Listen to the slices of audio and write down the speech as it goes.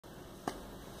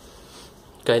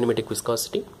Kinematic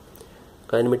viscosity.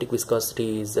 Kinematic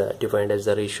viscosity is defined as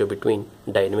the ratio between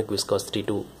dynamic viscosity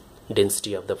to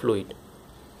density of the fluid.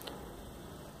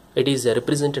 It is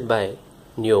represented by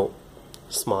nu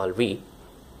small v.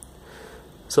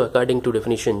 So according to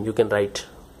definition, you can write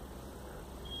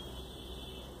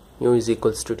nu is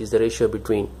equals to, it is the ratio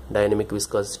between dynamic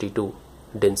viscosity to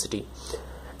density,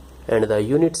 and the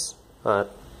units are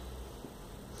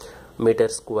meter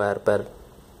square per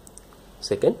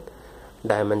second.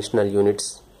 Dimensional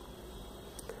units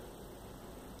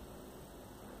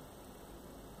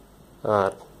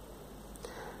are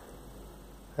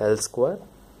L square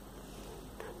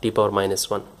t power minus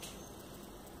 1.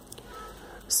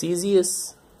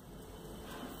 CGS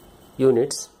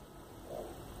units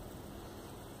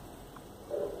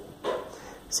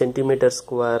centimeter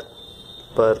square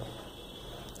per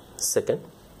second.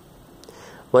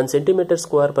 1 centimeter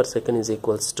square per second is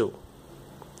equals to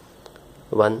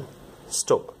 1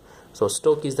 stoke. So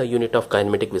stoke is the unit of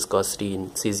kinematic viscosity in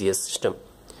CGS system.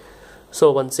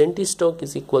 So 1 centistoke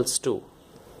is equals to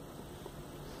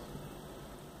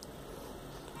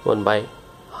 1 by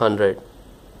 100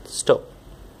 stoke.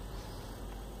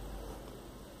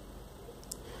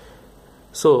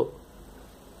 So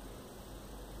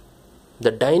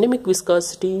the dynamic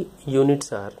viscosity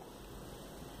units are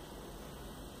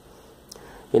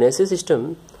in SI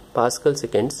system Pascal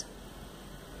seconds,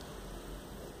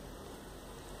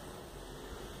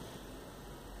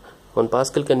 1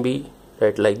 Pascal can be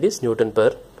write like this, Newton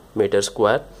per meter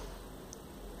square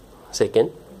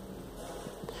second.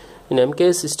 In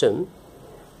MKS system,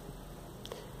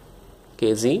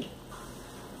 kg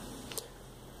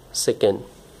second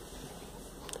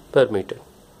per meter.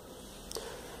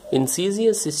 In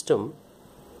CGS system,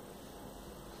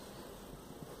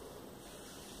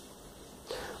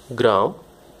 gram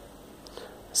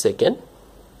second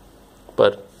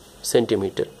per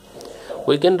centimeter.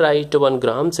 We can write 1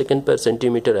 gram second per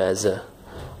centimeter as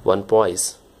 1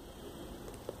 poise.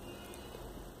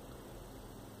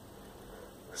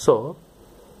 So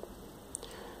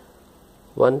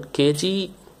 1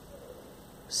 kg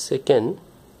second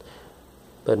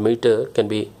per meter can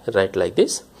be write like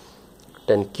this,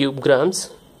 10 cube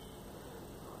grams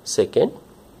second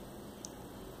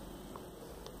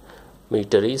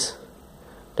meter is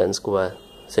 10 square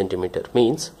centimeter,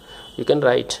 means you can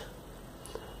write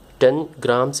 10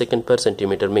 gram second per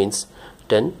centimeter means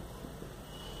 10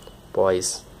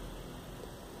 poise.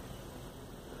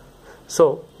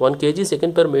 So 1 kg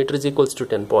second per meter is equals to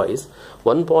 10 poise.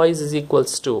 1 poise is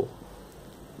equals to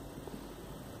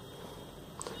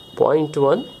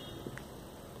 0.1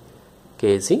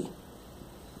 kg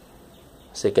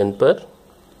second per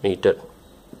meter.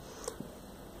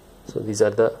 So these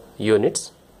are the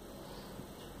units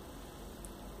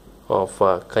of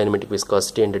kinematic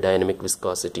viscosity and dynamic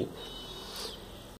viscosity.